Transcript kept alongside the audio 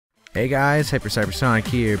Hey guys, HyperCyberSonic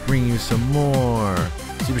here, bringing you some more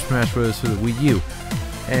Super Smash Bros. For the Wii U.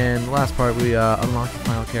 And the last part, we unlocked the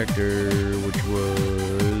final character, which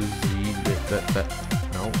was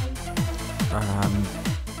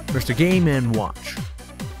Mr. Game & Watch.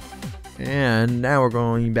 And now we're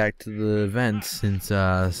going back to the events since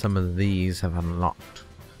some of these have unlocked.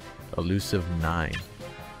 Elusive 9.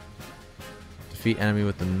 Defeat enemy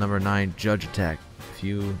with the number 9 Judge attack. If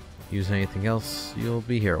you use anything else, you'll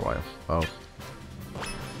be here a while. Oh.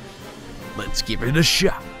 Let's give it a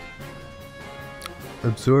shot.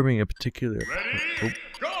 Absorbing a particular... Ready,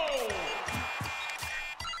 go!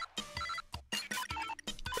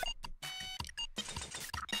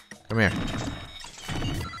 Come here.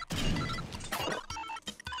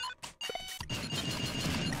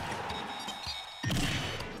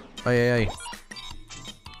 Ay.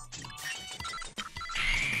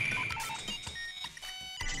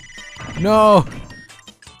 No!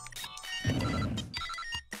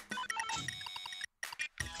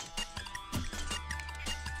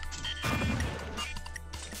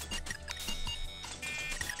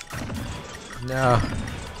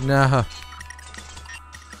 No.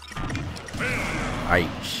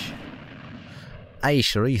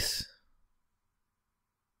 Aish, Reese.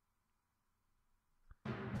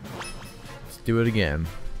 Let's do it again.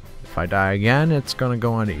 If I die again, it's gonna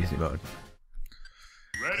go on easy mode.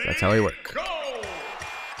 Ready, that's how we work. Go!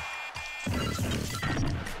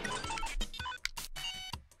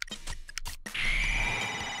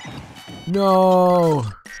 No!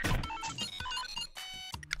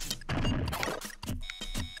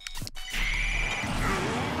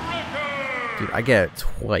 Dude, I get it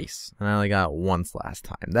twice, and I only got it once last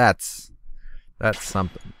time. That's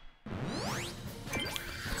something.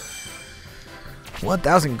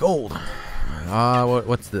 1,000 gold.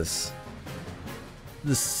 What's this?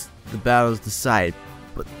 The battle's decided,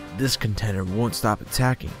 but this contender won't stop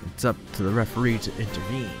attacking. It's up to the referee to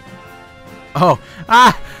intervene. Oh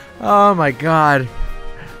my god.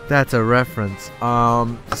 That's a reference.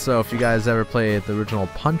 So if you guys ever played the original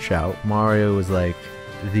Punch-Out, Mario was like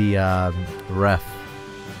the ref.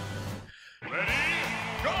 Ready,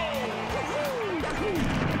 go!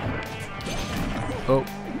 Oh.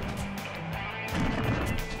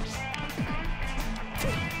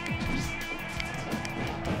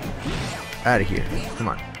 Out of here. Come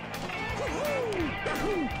on.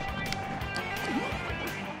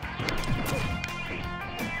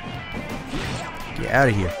 Get out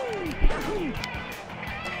of here.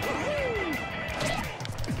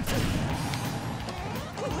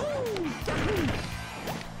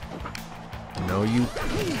 No, you.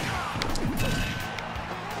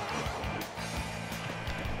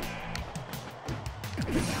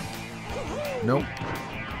 Nope.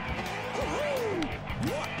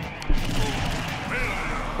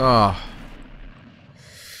 Oh.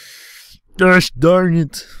 Gosh darn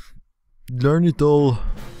it. Darn it all.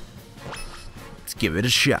 Let's give it a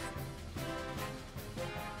shot.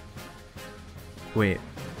 Wait.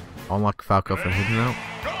 Unlock Falco for hidden out?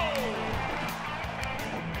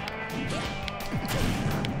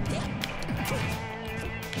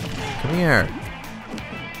 Come here.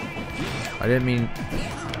 I didn't mean...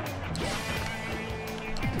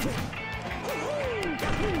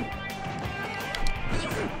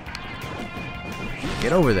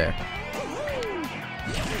 Get over there.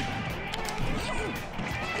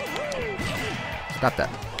 Stop that.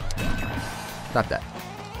 Stop that.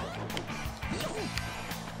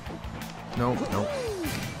 No. No.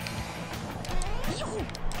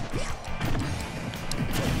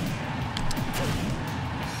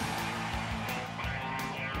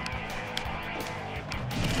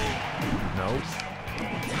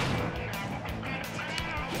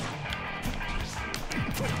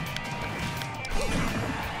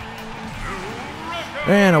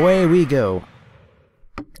 And away we go.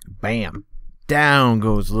 Bam. Down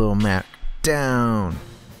goes little Mac. Down.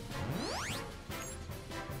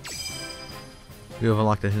 You have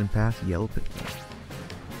unlocked a hidden path. Yellow pit.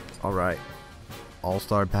 Alright.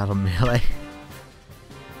 All-Star Battle Melee.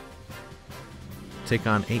 Take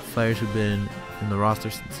on 8 players who've been in the roster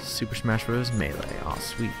since Super Smash Bros. Melee. Aw,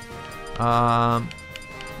 sweet.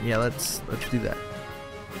 Yeah, let's do that.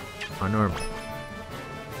 On normal.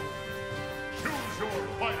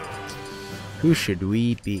 Who should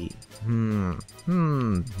we be? Well,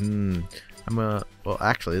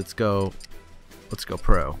 actually, let's go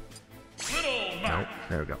pro. Nope,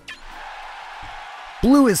 there we go.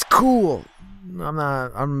 Blue is cool. I'm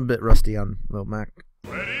a bit rusty on Little Mac.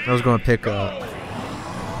 I was going to pick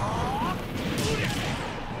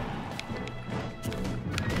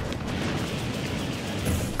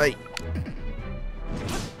Hey.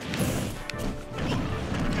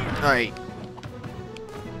 Alright.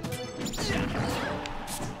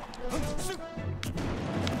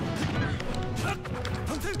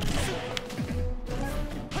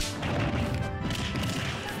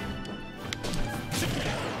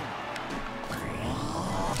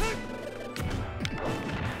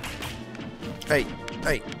 Hey,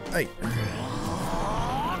 hey, hey.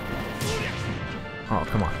 Oh,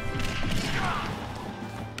 come on.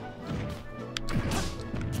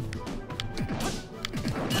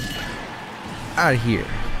 Out of here.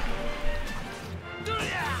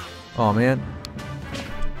 Oh, man.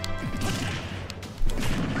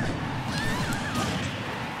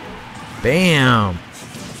 Bam.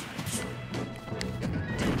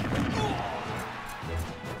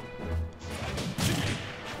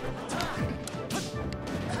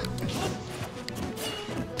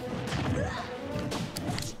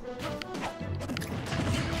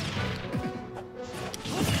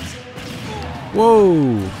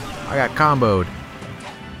 Whoa! I got comboed.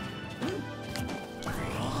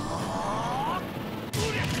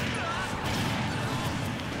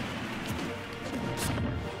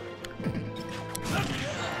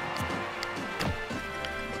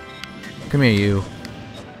 Come here, you.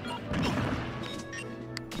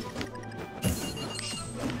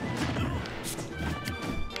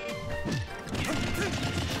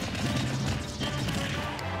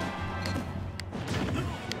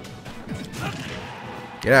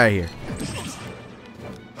 Get out of here.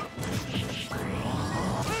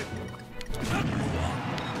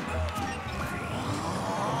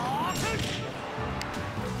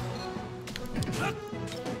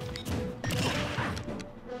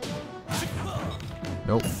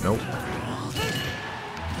 Nope, nope.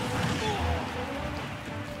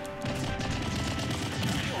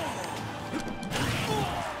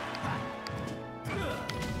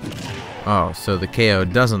 Oh, so the KO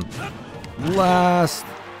doesn't last.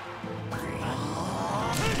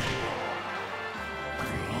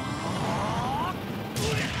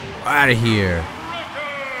 Out of here.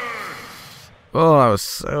 Oh, that was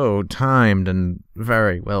so timed and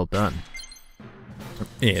very well done.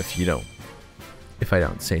 If I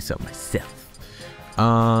don't say so myself.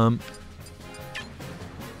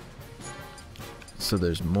 So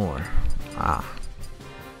there's more.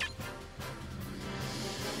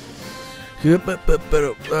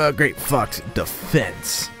 Great Fox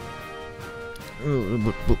defense.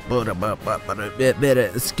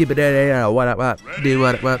 Skip it. What? Do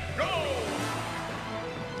what?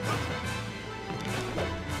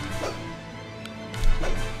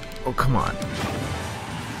 Oh, come on.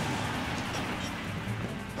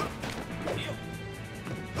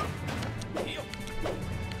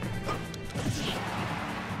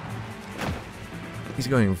 He's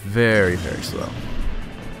going very, very slow.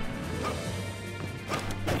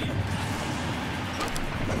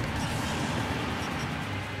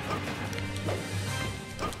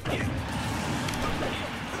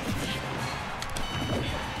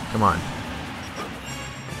 Come on.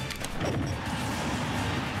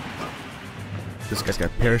 This guy's got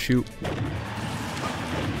a parachute.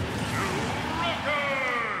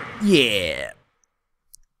 Yeah.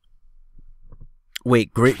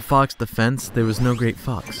 Wait, Great Fox defense? There was no Great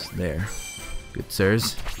Fox there. Good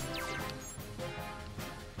sirs.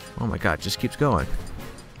 Oh my god, just keeps going.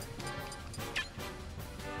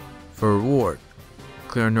 For reward,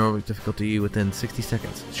 clear normal difficulty within 60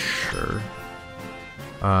 seconds. Sure.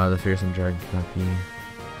 The fearsome dragon cannot be.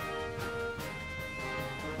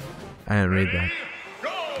 I didn't read that.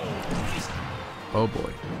 Oh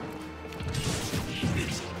boy.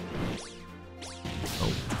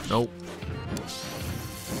 Oh, nope.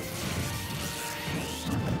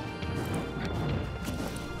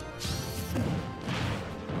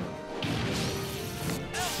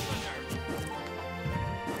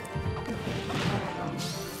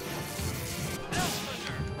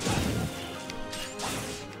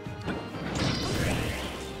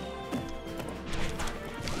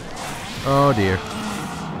 Oh dear.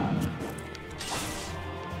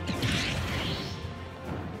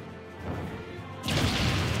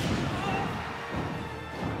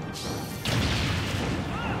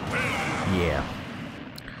 Yeah.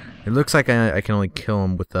 It looks like I can only kill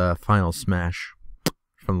him with a final smash.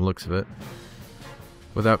 From the looks of it.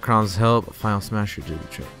 Without Kron's help, a final smash should do the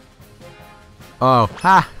trick. Oh,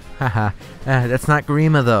 ha! Haha. That's not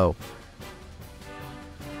Grima though.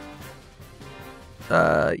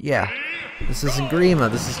 Yeah. This isn't Grima,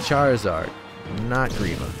 this is Charizard. Not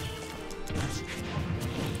Grima.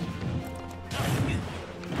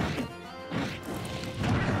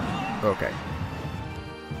 Okay.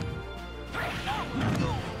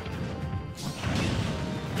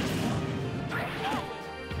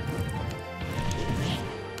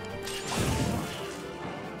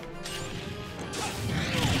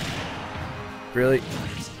 Really?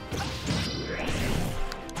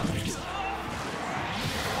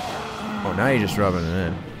 Oh, now you're just rubbing it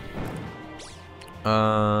in.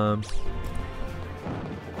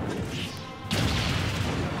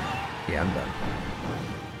 Yeah, I'm done.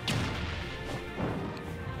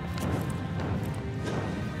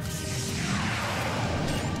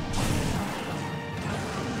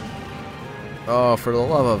 Oh, for the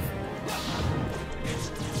love of...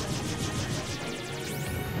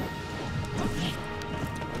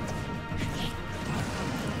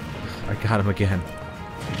 I got him again.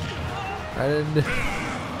 I didn't...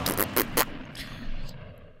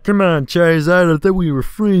 Come on, Charizard, I thought we were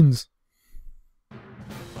friends.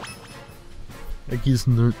 I guess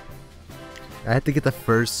not. I had to get the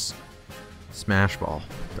first Smash Ball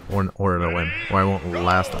in order to win, or I won't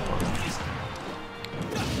last that long.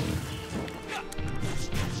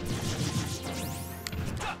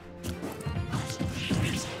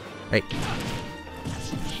 Hey.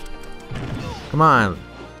 Come on.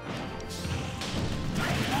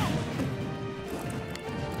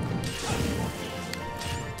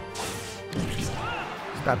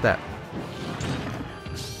 Stop that.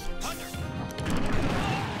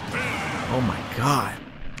 Oh my god.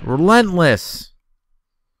 Relentless.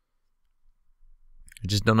 I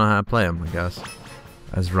just don't know how to play him, I guess.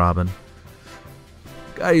 As Robin.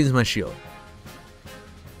 Gotta use my shield.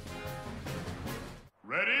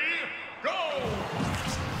 Ready, go!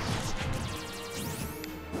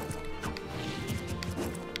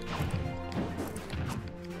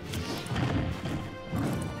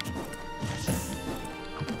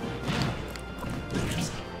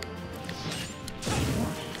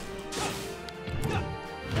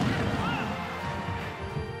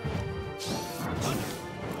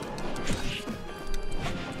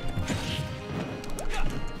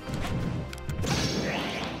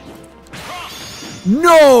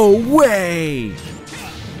 No way!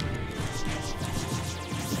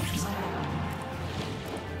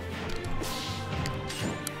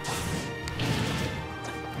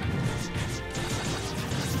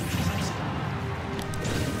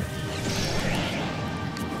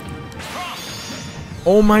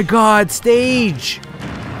 Oh my god, stage!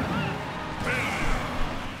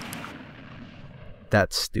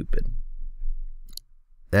 That's stupid.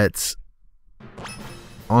 That's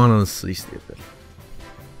honestly stupid.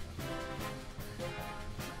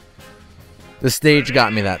 The stage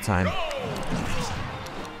got me that time.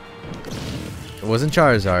 It wasn't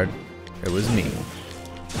Charizard. It was me.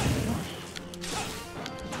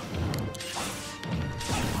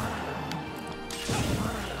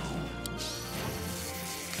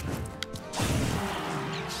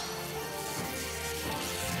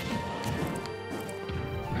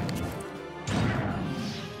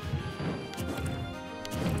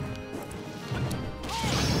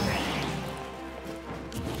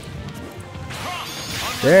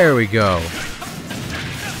 There we go.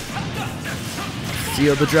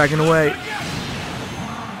 Seal the dragon away.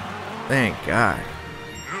 Thank God.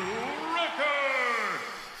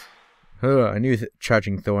 I knew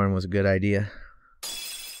charging Thorn was a good idea.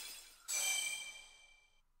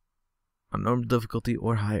 On normal difficulty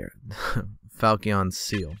or higher. Falcon's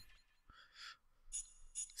seal.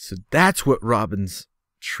 So that's what Robin's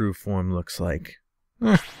true form looks like.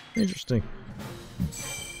 Interesting.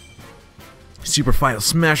 Super Final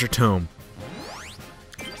Smasher Tome.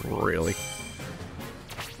 Really?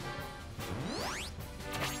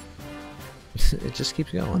 It just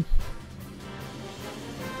keeps going.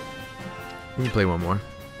 We can play one more.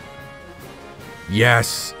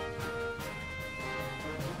 Yes!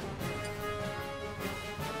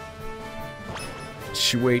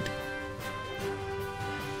 Wait.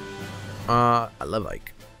 I love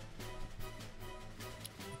Ike.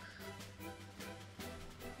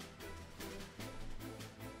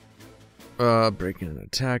 Breaking an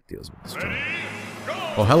attack deals with strength.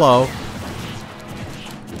 Oh, hello.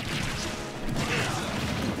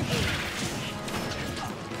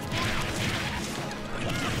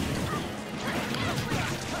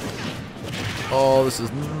 Oh, this is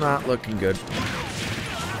not looking good.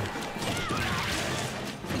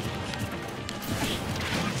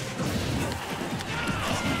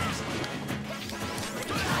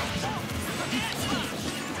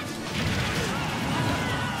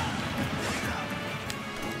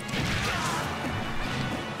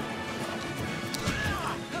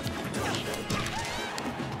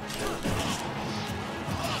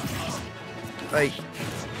 Like,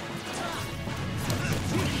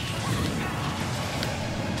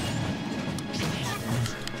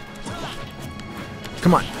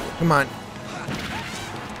 come on, come on.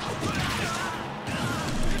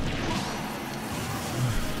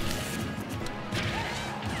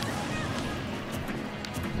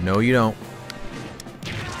 No, you don't.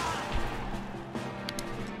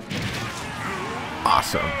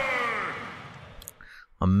 Awesome.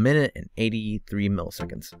 1 minute and 83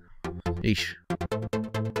 milliseconds. Eesh.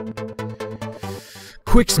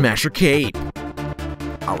 Quick Smasher Cape.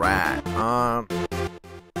 Alright. I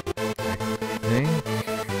think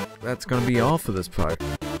that's gonna be all for this part.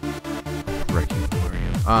 Wrecking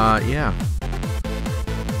Mario. Yeah.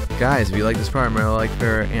 Guys, if you like this part, remember to like,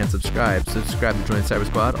 share, and subscribe. Subscribe to join the Cyber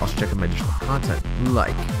Squad. Also check out my additional content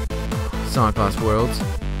like Sonic Lost Worlds,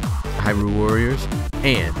 Hyrule Warriors,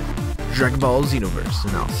 and Dragon Ball Xenoverse.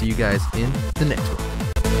 And I'll see you guys in the next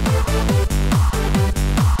one.